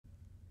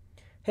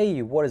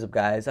Hey, what is up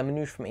guys? I'm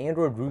Anuj from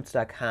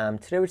AndroidRoots.com.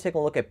 Today we're taking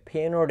a look at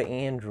Payload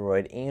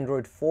Android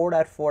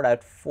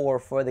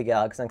 4.4.4 for the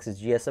Galaxy Nexus,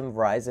 GSM,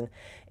 Verizon,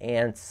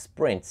 and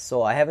Sprint.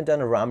 So I haven't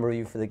done a ROM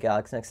review for the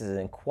Galaxy Nexus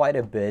in quite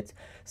a bit.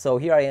 So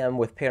here I am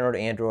with Payload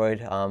Android.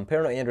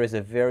 Payload Android is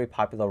a very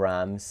popular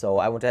ROM, so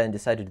I went ahead and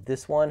decided to do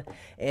this one.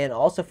 And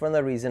also for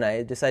another reason,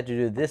 I decided to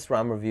do this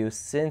ROM review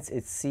since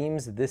it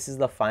seems this is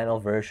the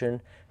final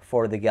version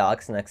for the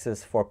Galaxy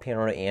Nexus for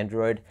Payload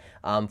Android.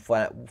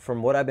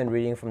 From what I've been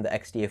reading from the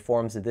XDA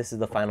forums, this is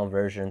the final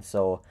version,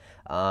 so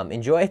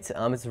enjoy it.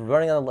 It's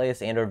running on the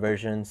latest Android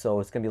version, so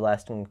it's going to be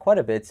lasting quite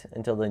a bit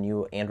until the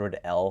new Android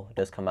L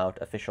does come out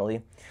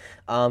officially.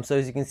 So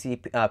as you can see,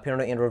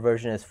 Payload Android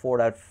version is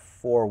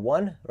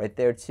 4.4.1 right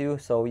there too,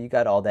 so you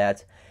got all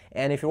that.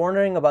 And if you're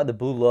wondering about the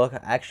blue look, I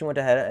actually went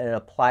ahead and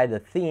applied the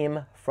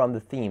theme from the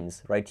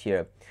themes right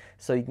here.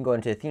 So you can go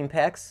into theme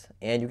packs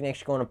and you can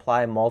actually go and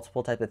apply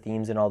multiple type of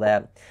themes and all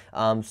that.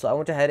 So I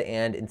went ahead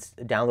and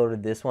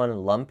downloaded this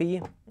one,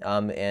 Lumpy,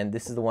 and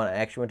this is the one I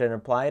actually went ahead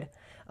and applied.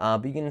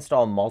 But you can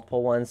install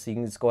multiple ones, so you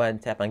can just go ahead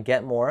and tap on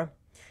Get More,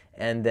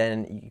 and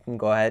then you can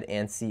go ahead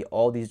and see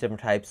all these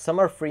different types. Some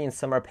are free and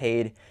some are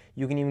paid.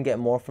 You can even get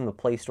more from the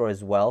Play Store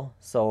as well.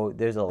 So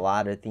there's a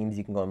lot of themes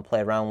you can go and play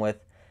around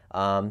with.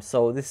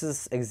 So this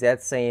is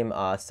exact same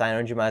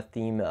CyanogenMod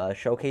theme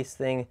showcase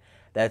thing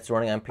that's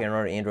running on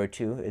Payload Android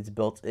 2. It's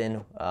built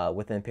in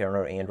within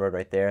Payload Android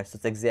right there. So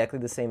it's exactly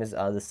the same as the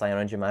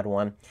CyanogenMod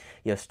one.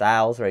 You have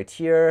styles right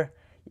here.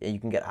 You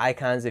can get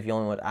icons if you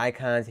only want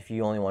icons, if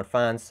you only want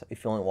fonts,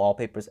 if you only want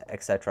wallpapers,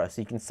 etc.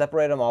 So you can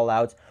separate them all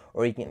out,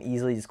 or you can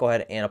easily just go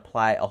ahead and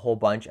apply a whole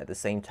bunch at the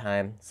same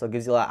time. So it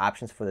gives you a lot of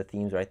options for the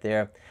themes right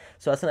there.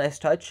 So that's a nice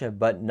touch,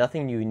 but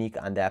nothing unique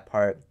on that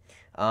part.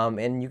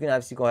 And you can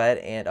obviously go ahead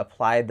and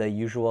apply the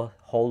usual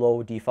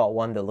holo default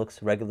one that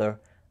looks regular,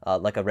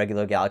 like a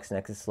regular Galaxy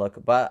Nexus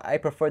look, but I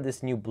prefer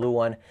this new blue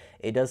one.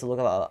 It does look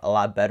a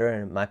lot better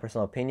in my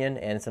personal opinion,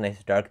 and it's a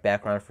nice dark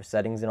background for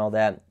settings and all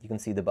that. You can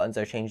see the buttons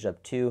are changed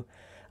up too.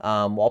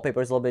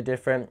 Wallpaper is a little bit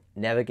different.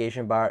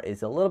 Navigation bar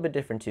is a little bit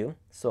different too,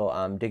 so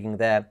I'm digging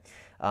that.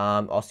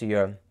 Also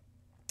your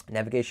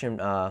navigation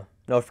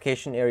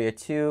notification area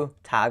too,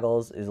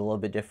 toggles is a little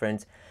bit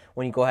different.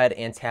 When you go ahead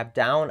and tap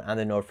down on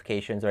the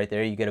notifications right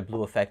there, you get a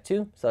blue effect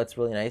too, so that's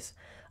really nice.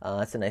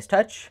 That's a nice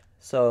touch.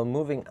 So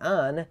moving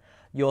on,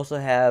 you also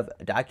have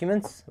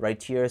documents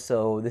right here.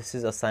 So this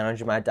is a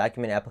CyanogenMod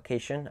document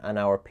application on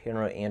our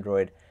Payload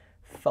Android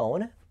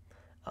phone.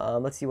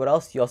 Let's see what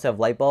else. You also have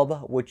light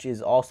bulb, which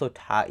is also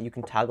you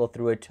can toggle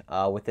through it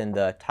within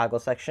the toggle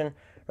section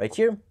right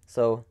here.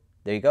 So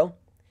there you go.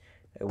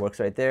 It works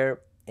right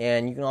there.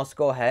 And you can also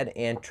go ahead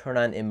and turn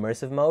on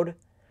immersive mode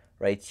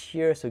right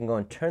here. So we can go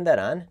and turn that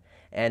on.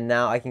 And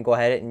now I can go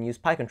ahead and use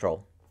Pi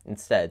Control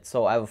instead.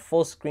 So I have a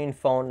full screen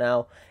phone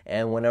now,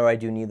 and whenever I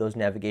do need those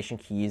navigation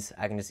keys,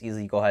 I can just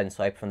easily go ahead and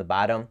swipe from the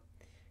bottom.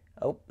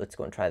 Oh, let's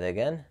go and try that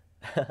again.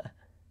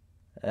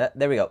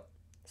 There we go.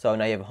 So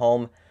now you have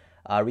home,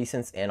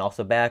 recents, and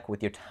also back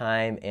with your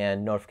time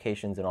and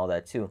notifications and all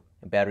that too,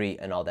 battery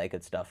and all that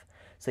good stuff.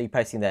 So you've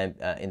probably seen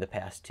that in the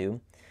past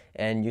too.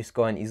 And you just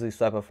go and easily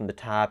swipe up from the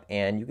top,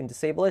 and you can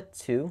disable it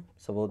too.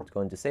 So we'll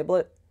go and disable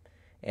it,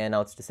 and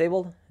now it's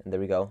disabled, and there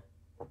we go.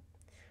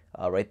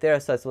 Right there,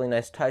 so that's a really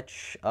nice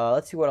touch.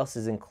 Let's see what else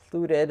is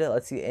included.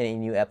 Let's see any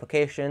new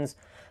applications.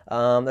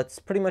 That's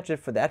pretty much it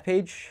for that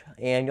page.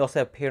 And you also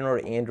have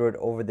Payload Android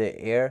over the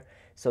air.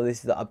 So this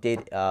is the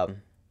update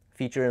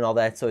feature and all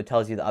that. So it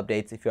tells you the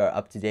updates if you're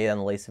up to date on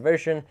the latest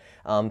version.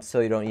 So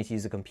you don't need to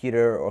use a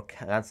computer or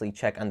constantly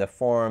check on the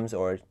forums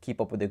or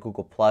keep up with the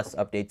Google Plus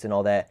updates and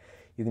all that.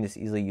 You can just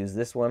easily use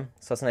this one.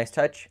 So that's a nice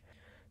touch.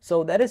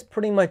 So that is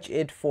pretty much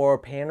it for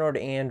Payload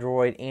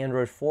Android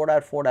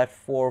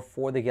 4.4.4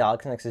 for the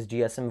Galaxy Nexus,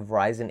 GSM,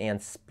 Verizon,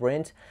 and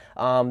Sprint.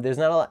 There's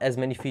not as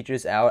many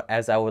features out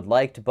as I would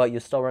like, but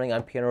you're still running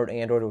on Payload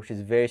Android, which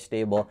is very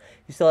stable.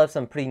 You still have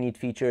some pretty neat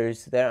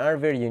features that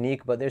aren't very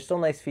unique, but there's still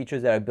nice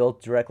features that are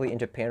built directly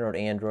into Payload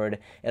Android.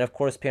 And of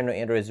course, Payload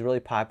Android is really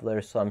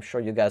popular, so I'm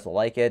sure you guys will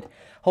like it.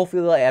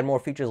 Hopefully they'll add more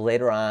features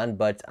later on,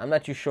 but I'm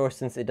not too sure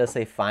since it does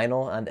say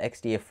final on the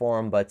XDA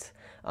forum, but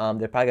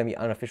they're probably going to be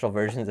unofficial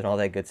versions and all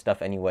that good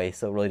stuff anyway,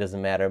 so it really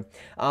doesn't matter.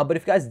 But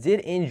if you guys did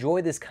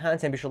enjoy this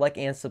content, be sure to like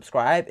and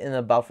subscribe in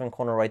the bottom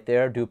corner right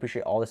there. Do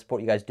appreciate all the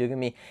support you guys do give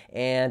me,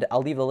 and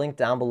I'll leave a link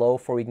down below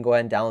for you can go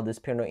ahead and download this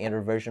Payload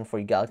Android version for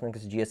your Galaxy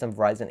Nexus, GSM,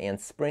 Verizon, and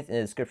Sprint in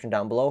the description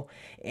down below.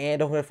 And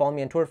don't forget to follow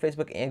me on Twitter,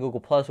 Facebook, and Google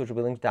Plus, which will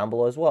be linked down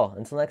below as well.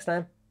 Until next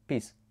time,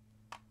 peace.